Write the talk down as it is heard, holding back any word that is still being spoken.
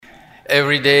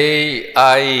every day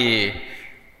I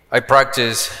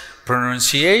practice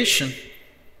pronunciation.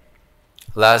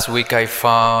 Last week I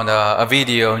found a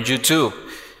video on YouTube,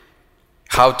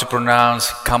 how to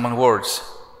pronounce common words.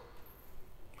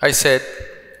 I said,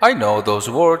 I know those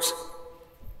words,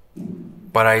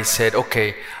 but I said,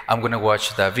 okay, I'm going to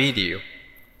watch that video.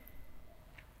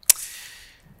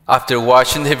 After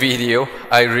watching the video,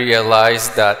 I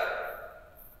realized that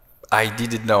I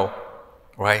didn't know,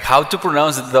 right, how to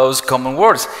pronounce those common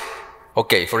words.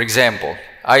 Okay, for example,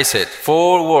 I said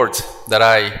 4 words that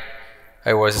I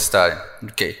was studying.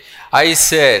 Okay, I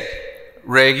said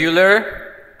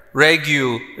regular,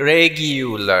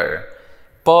 regular,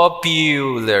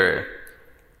 popular,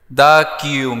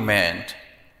 document,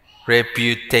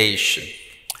 reputation.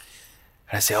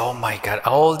 And I say, oh my God,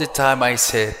 all the time I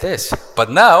said this.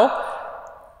 But now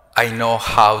I know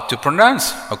how to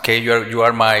pronounce. Okay, you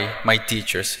are my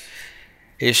teachers.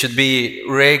 It should be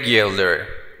regular,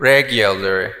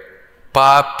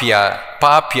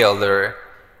 popular,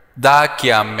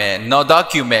 document,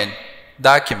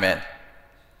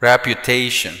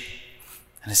 reputation.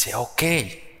 And I say,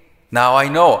 okay, now I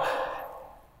know.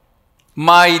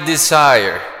 My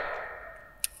desire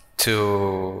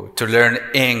to learn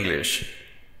English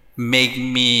make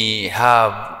me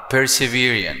have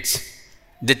perseverance,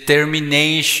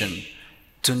 determination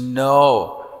to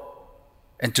know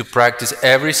and to practice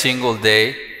every single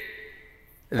day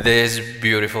this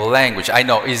beautiful language. I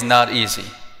know it's not easy,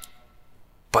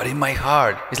 but in my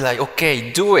heart it's like,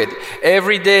 okay, do it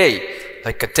every day,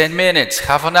 like 10 minutes,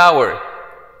 half an hour,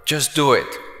 just do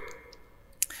it.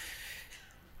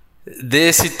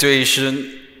 This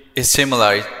situation is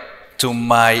similar to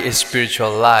my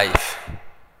spiritual life.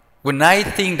 When I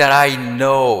think that I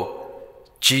know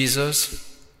Jesus,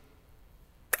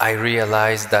 I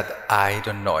realize that I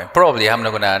don't know him. Probably I'm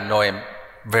not going to know him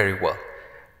very well.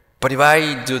 But if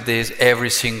I do this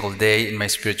every single day in my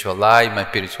spiritual life, my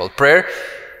spiritual prayer,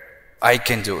 I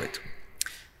can do it.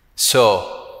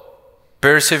 So,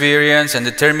 perseverance and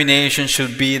determination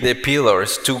should be the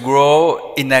pillars to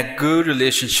grow in a good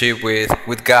relationship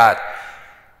with God.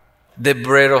 The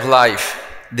bread of life,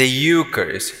 the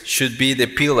Eucharist, should be the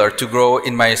pillar to grow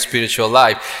in my spiritual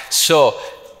life. So,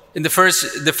 in the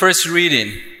first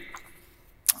reading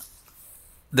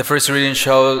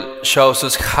shows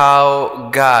us how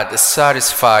God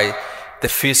satisfied the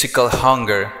physical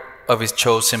hunger of his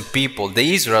chosen people,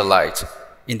 the Israelites,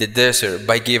 in the desert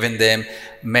by giving them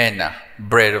manna,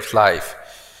 bread of life.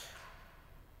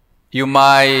 You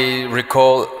might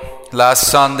recall last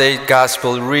Sunday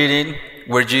gospel reading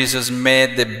where Jesus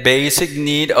met the basic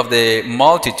need of the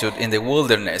multitude in the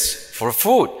wilderness for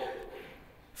food,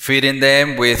 feeding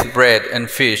them with bread and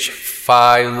fish,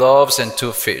 5 loaves and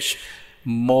 2 fish,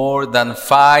 more than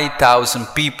 5,000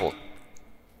 people.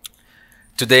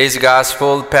 Today's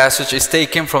gospel passage is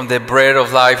taken from the bread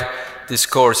of life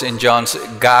discourse in John's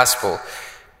gospel.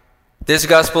 This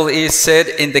gospel is set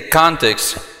in the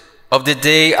context of the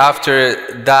day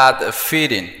after that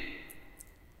feeding.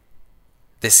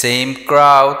 The same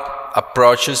crowd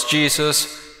approaches Jesus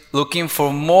looking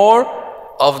for more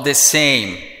of the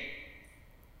same.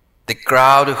 The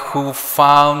crowd who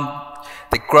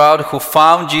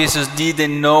found Jesus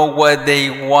didn't know what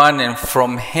they wanted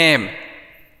from him.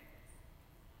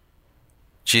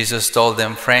 Jesus told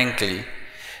them frankly,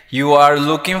 "You are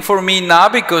looking for me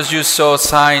not because you saw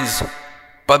signs,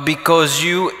 but because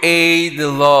you ate the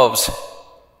loaves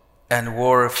and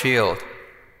were filled.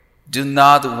 Do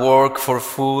not work for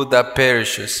food that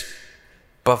perishes,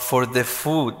 but for the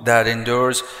food that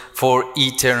endures for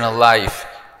eternal life."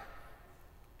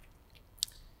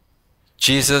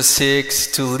 Jesus seeks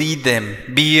to lead them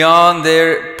beyond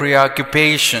their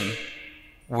preoccupation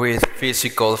with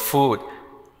physical food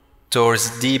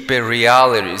towards deeper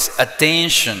realities,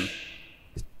 attention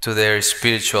to their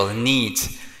spiritual needs.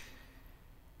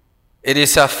 It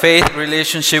is a faith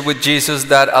relationship with Jesus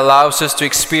that allows us to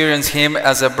experience him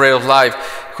as a bread of life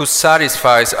who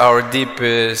satisfies our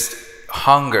deepest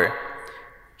hunger.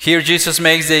 Here Jesus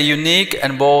makes the unique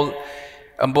and bold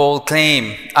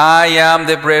claim, "I am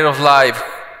the bread of life.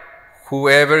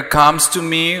 Whoever comes to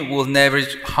me will never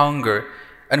hunger,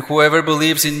 and whoever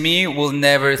believes in me will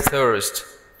never thirst."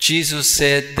 Jesus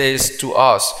said this to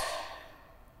us.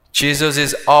 Jesus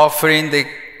is offering the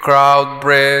crowd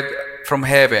bread from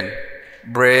heaven,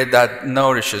 bread that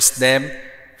nourishes them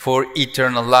for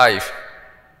eternal life.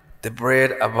 The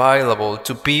bread available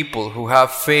to people who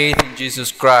have faith in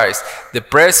Jesus Christ, the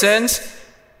presence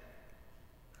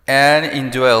and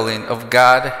indwelling of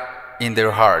God in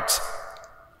their hearts.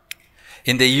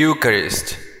 In the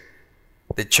Eucharist,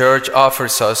 the Church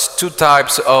offers us 2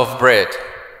 types of bread.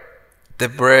 the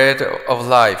bread of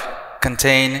life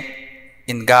contained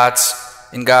in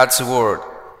God's word,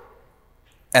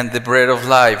 and the bread of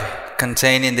life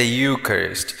contained in the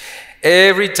Eucharist.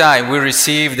 Every time we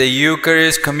receive the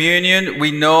Eucharist communion,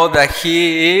 we know that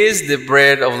He is the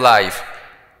bread of life.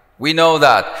 We know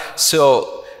that.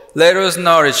 So let us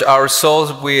nourish our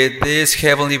souls with this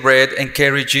heavenly bread and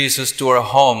carry Jesus to our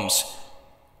homes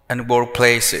and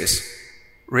workplaces,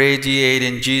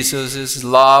 radiating Jesus'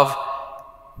 love,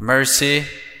 mercy,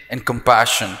 and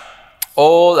compassion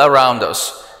all around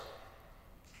us.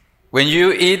 When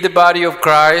you eat the body of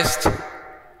Christ,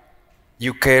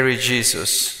 you carry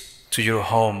Jesus to your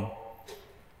home.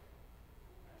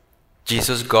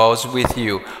 Jesus goes with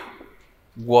you,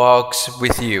 walks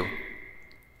with you.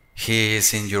 He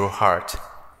is in your heart.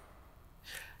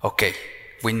 Okay,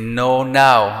 we know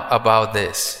now about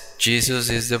this. Jesus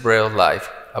is the bread of life,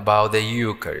 about the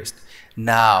Eucharist.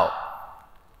 Now,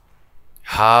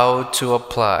 how to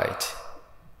apply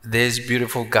this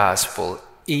beautiful gospel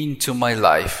into my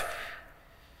life.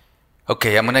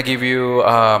 Okay, I'm going to give you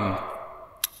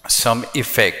some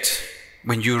effect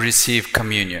when you receive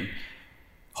communion.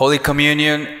 Holy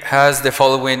Communion has the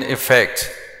following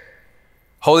effect.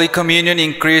 Holy Communion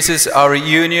increases our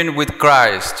union with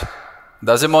Christ.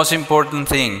 That's the most important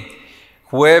thing.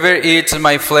 Whoever eats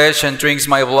my flesh and drinks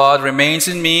my blood remains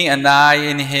in me and I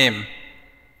in him.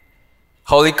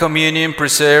 Holy Communion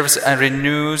preserves and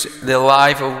renews the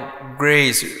life of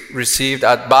grace received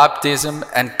at baptism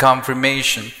and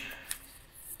confirmation.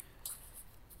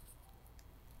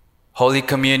 Holy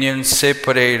Communion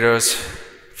separates us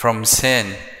from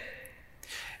sin.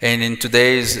 And in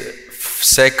today's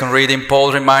second reading,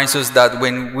 Paul reminds us that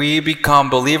when we become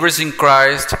believers in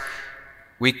Christ,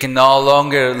 we can no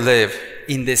longer live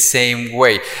in the same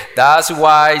way. That's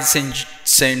why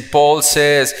St. Paul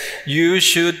says, you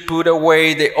should put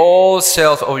away the old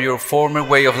self of your former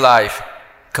way of life,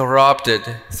 corrupted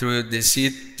through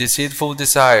deceitful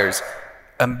desires,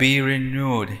 and be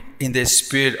renewed in the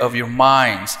spirit of your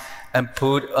minds, and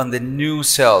put on the new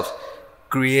self,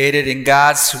 created in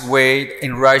God's way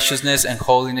in righteousness and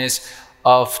holiness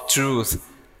of truth.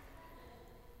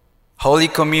 Holy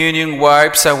Communion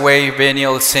wipes away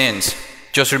venial sins.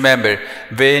 Just remember,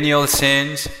 venial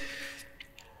sin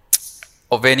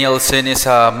is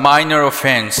a minor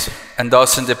offense and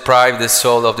doesn't deprive the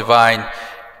soul of divine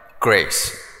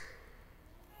grace.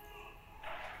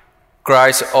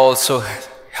 Christ also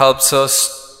helps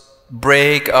us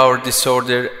break our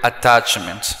disordered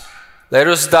attachments. Let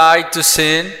us die to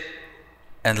sin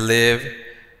and live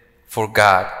for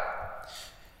God.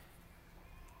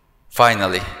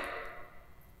 Finally,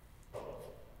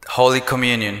 Holy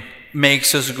Communion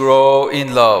makes us grow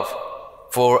in love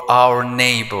for our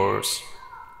neighbors.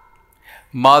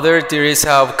 Mother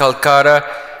Teresa of Calcutta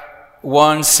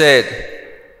once said,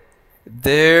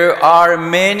 "There are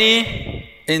many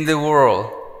in the world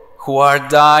who are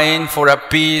dying for a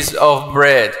piece of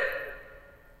bread,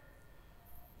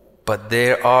 but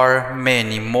there are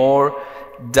many more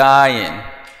dying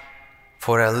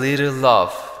for a little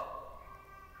love."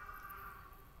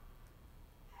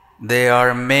 There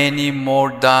are many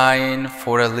more dying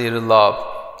for a little love.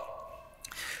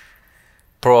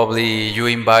 Probably you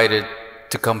invited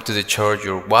to come to the church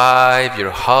your wife,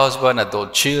 your husband,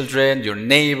 adult children, your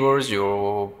neighbors,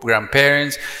 your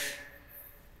grandparents,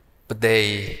 but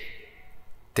they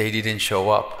didn't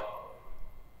show up.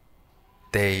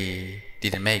 They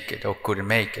didn't make it or couldn't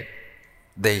make it.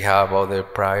 They have other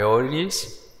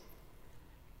priorities.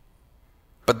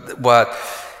 But what?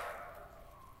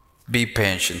 Be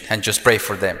patient and just pray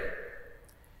for them.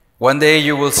 One day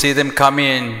you will see them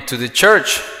coming to the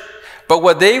church, but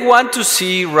what they want to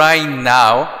see right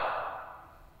now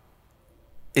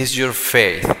is your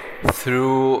faith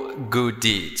through good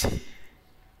deeds.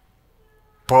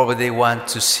 Probably they want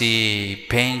to see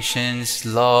patience,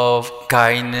 love,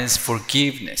 kindness,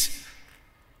 forgiveness.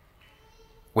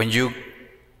 When you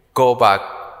go back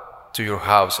to your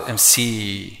house and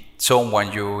see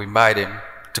someone you invited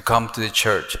to come to the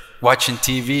church, watching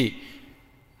TV,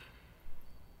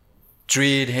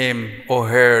 treat him or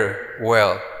her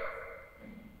well.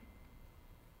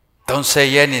 Don't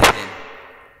say anything.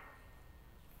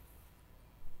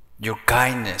 Your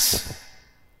kindness,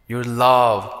 your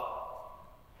love,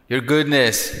 your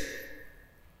goodness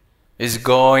is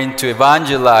going to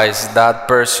evangelize that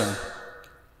person.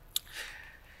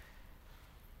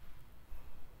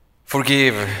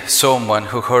 Forgive someone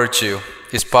who hurt you.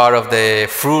 Is part of the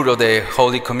fruit of the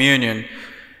Holy Communion.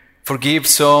 Forgive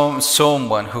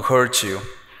someone who hurt you.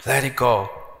 Let it go.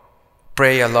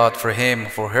 Pray a lot for him,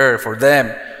 for her, for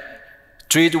them.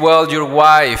 Treat well your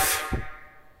wife,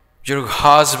 your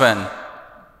husband,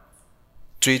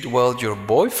 treat well your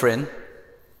boyfriend,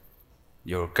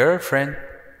 your girlfriend.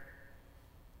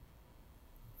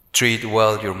 Treat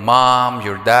well your mom,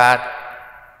 your dad,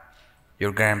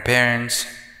 your grandparents,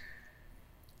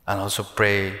 and also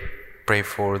pray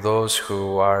for those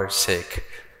who are sick.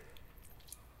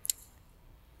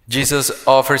 Jesus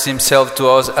offers himself to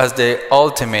us as the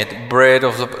ultimate bread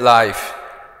of life,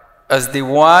 as the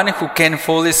one who can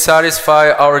fully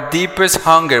satisfy our deepest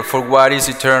hunger for what is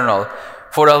eternal,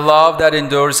 for a love that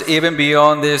endures even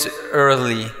beyond this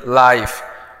earthly life.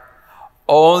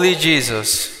 Only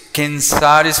Jesus can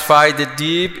satisfy the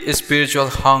deep spiritual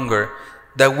hunger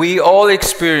that we all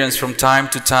experience from time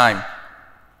to time.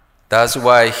 That's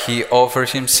why he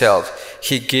offers himself.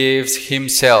 He gives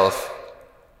himself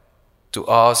to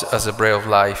us as the bread of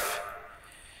life.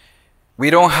 We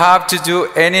don't have to do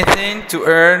anything to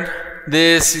earn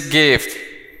this gift.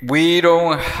 We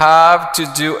don't have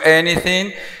to do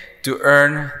anything to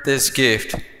earn this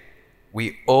gift.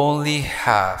 We only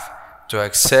have to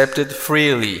accept it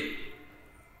freely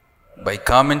by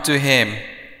coming to him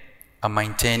and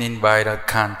maintaining vital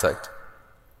contact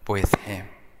with him.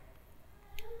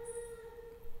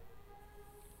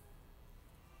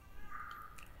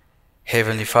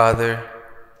 Heavenly Father,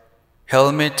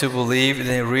 help me to believe in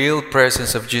the real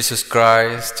presence of Jesus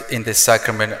Christ in the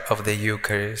sacrament of the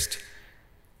Eucharist.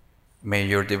 May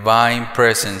your divine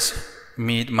presence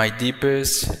meet my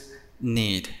deepest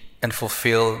need and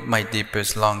fulfill my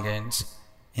deepest longings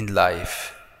in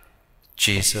life.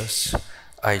 Jesus,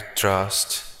 I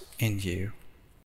trust in you.